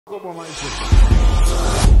Comment manger?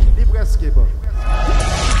 Il presque pas.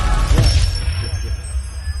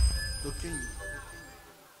 Ok.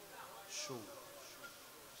 Chaud.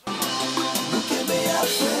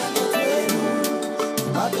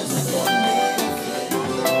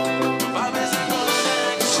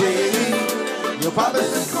 Yo pa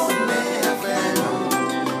besoin konnen affaire nous.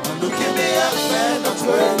 Nous qui me affaire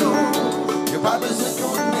notre nous. Yo pa besoin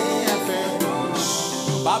konnen affaire nous.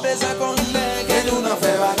 Pas besoin konnen que nous n'en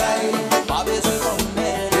fait bagaille. Pas besoin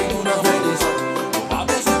konnen que nous n'en fait des autres. Pas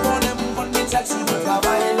besoin konnen mon métier sur le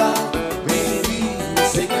travail là. Baby,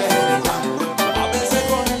 c'est clair. Pas besoin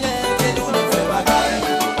konnen que nous n'en fait bagaille.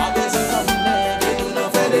 Pas besoin konnen que nous n'en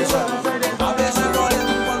fait des autres. Pas besoin konnen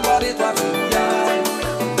mon body toi tu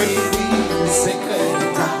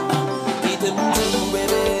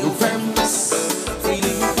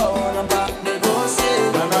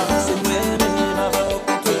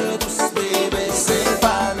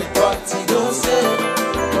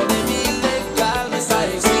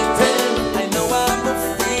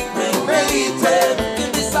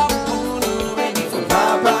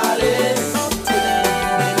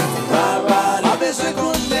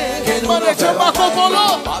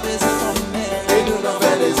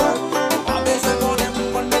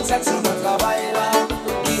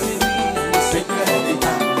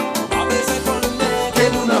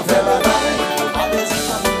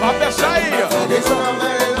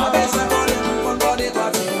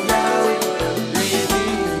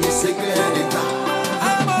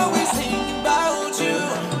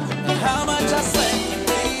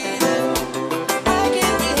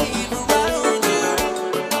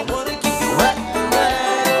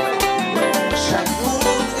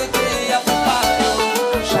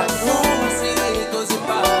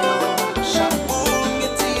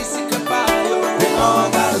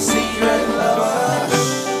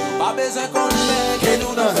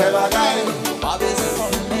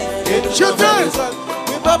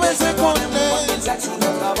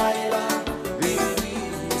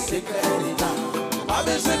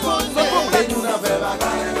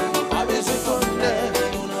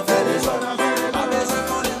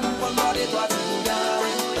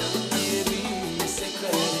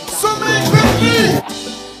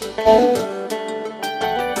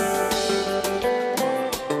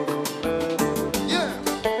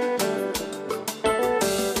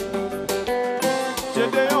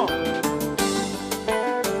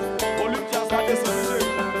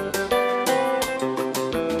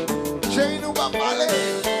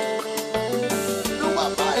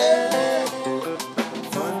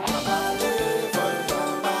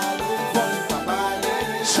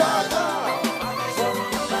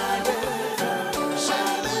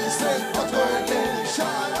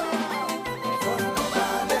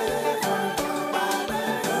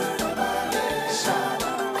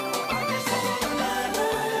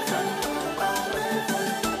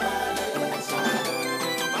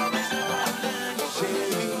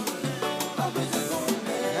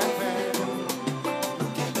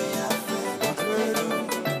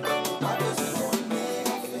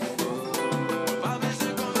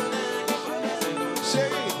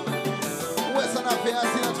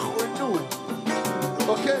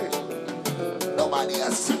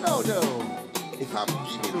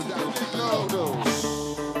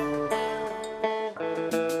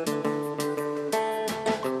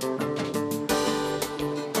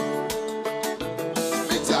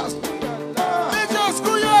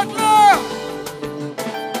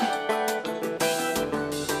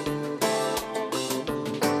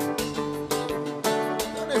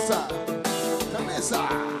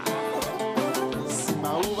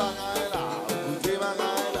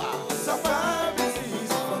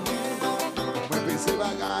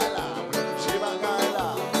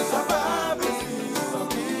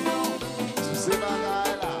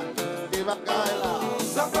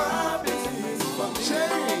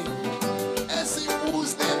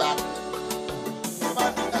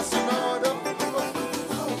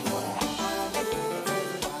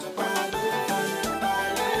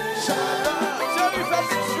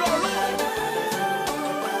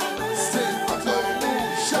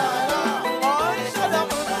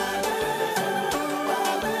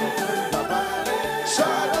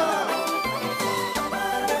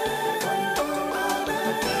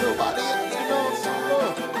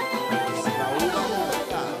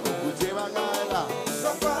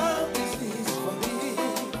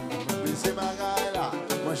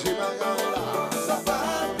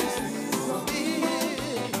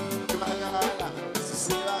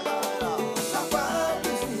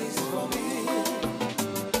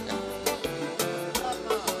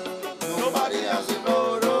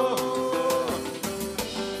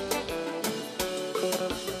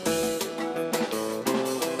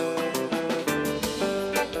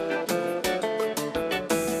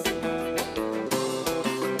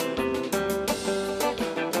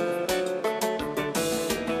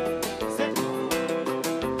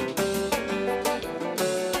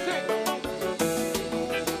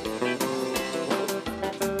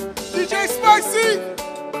DJ Spicy.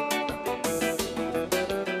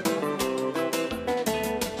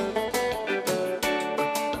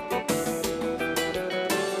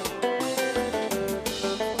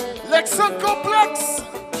 Lexon Complex.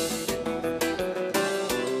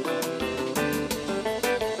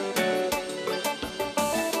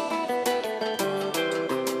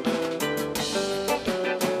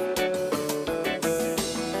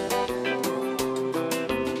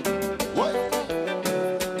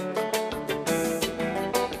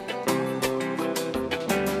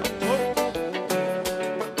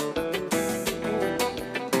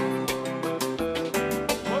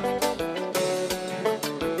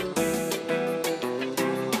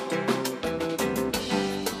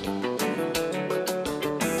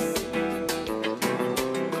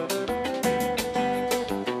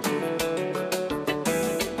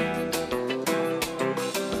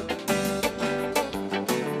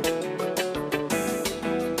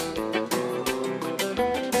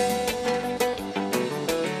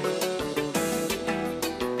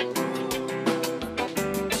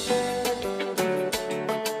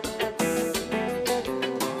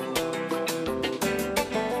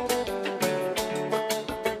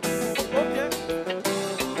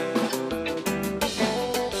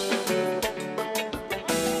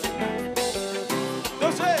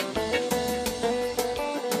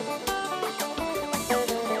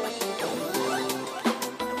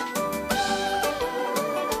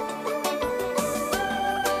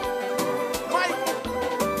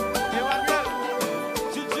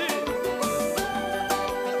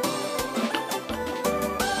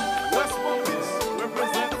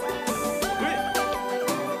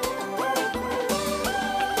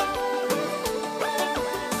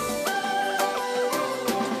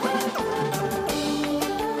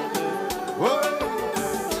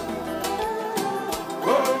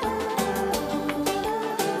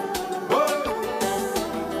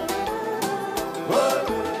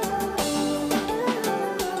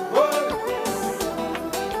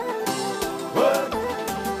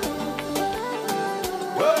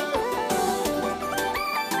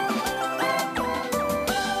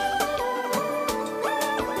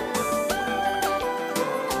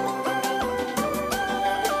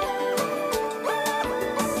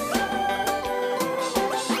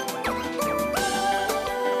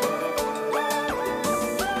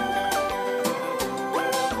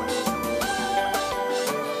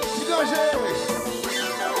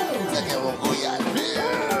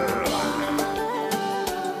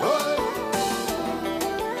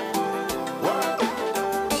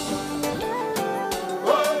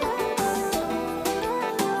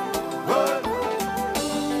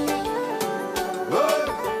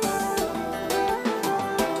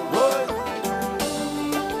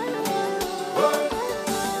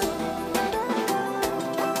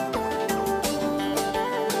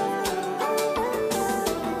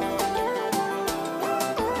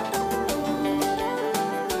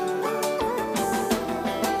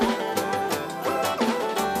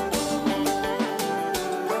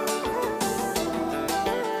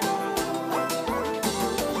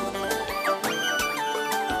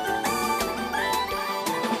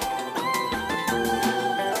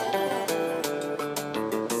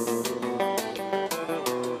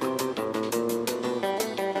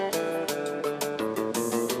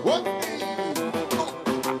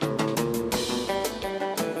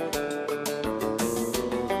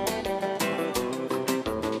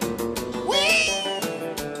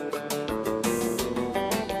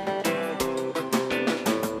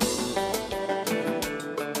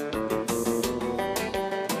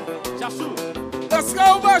 Let's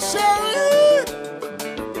go, my Sherry!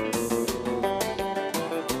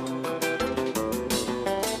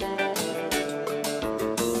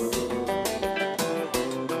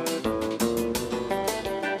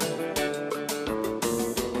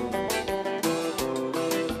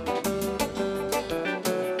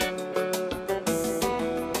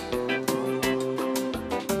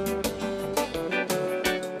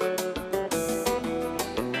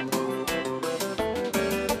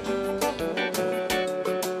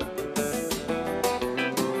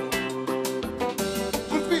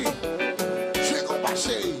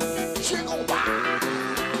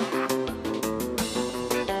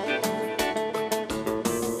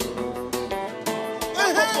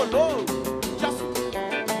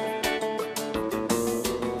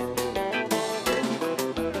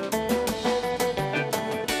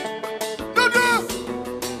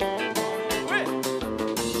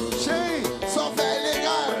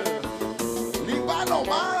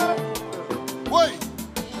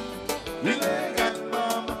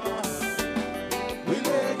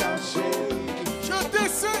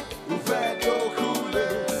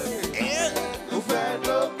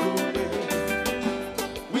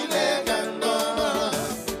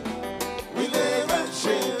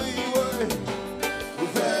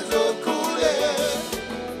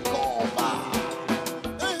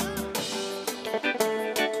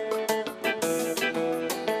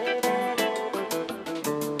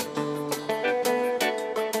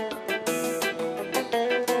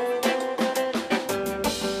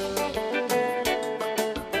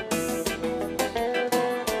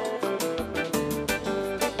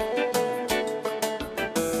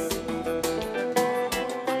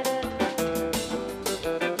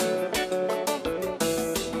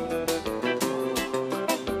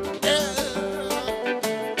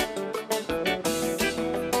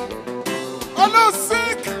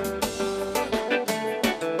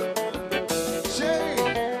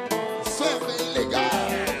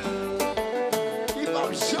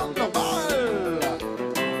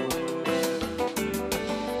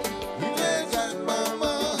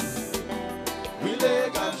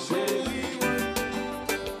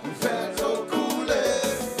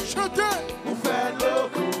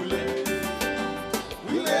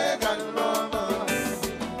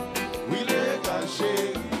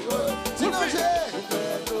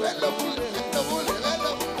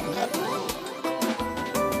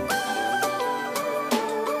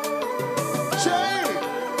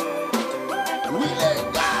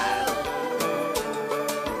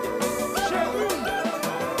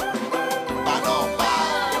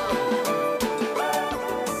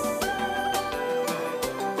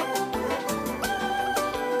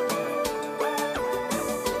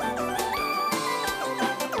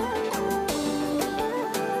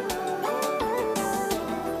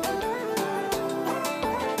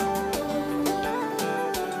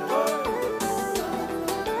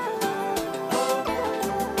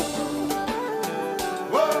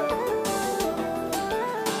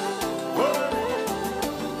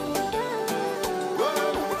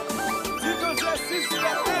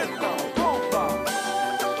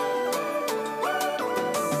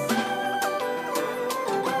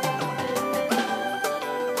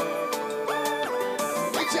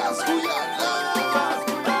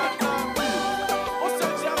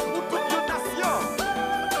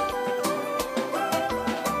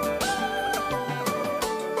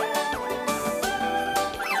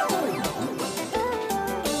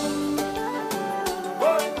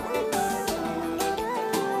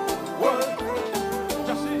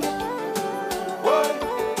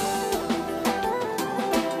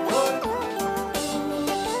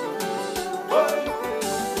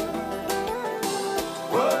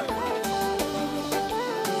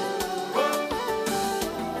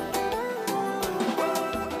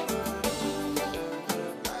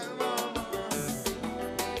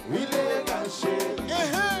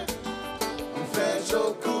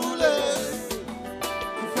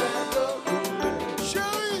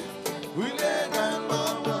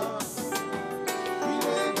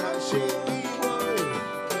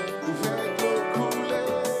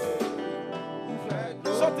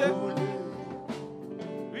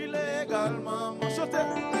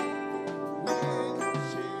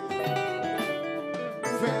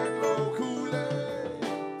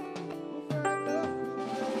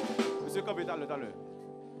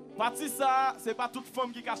 Parti ça, c'est pas toute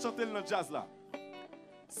femme qui a chanté le jazz là.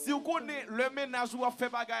 Si vous connaissez le ménage ou fait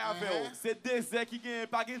bagaille avec vous, c'est désert qui gagne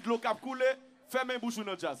pas de l'eau qui a coulé, fermez bouche dans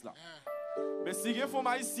le jazz là. Mais si vous avez une femme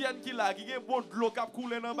haïtienne qui là, qui gagne bon de l'eau qui a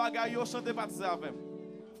coulé dans bagaille, vous chantez parti ça avec.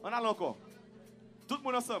 On a encore. Tout le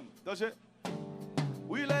monde ensemble. Danger.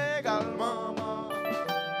 Oui légal maman.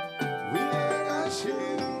 Oui légal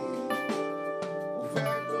chérie. Vous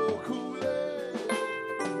faites l'eau couler.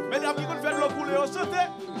 Mesdames qui veulent faire de l'eau couler, vous chantez.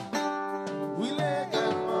 Oui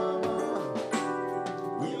légal maman.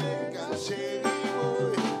 Oui légal chérie.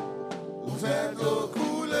 Vous faites l'eau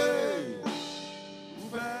couler. Vous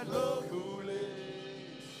faites l'eau couler.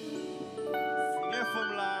 Les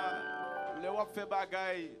femmes là, les wap fait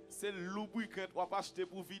bagaille, c'est lubrifiant qu'on va acheter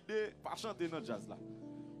pour vider, pas chanter dans le jazz là.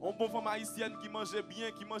 On bon femme haïtienne qui mangeait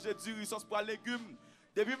bien, qui mangeait du riz, sauce pour légumes.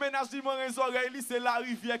 Depuis ménage du man les oreilles, c'est la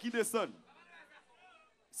rivière qui descend.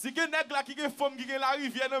 Si vous avez là qui est femme qui est la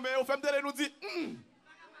rivière, mais vous faites nous dire,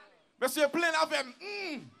 monsieur plein la femme.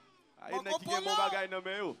 Il y a qui est bon bagaille dans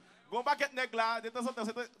mais yo. Gon paquet nèg là, de temps en temps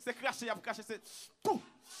c'est cracher, il a cracher c'est tout.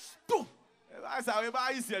 Ça va pas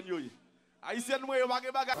haïtien yo. Haïtien moi yo pas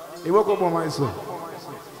bagaille. Et vous comprenez ça?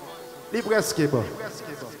 Il presque bon.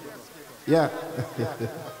 Yeah.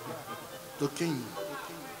 The king.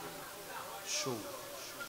 Show.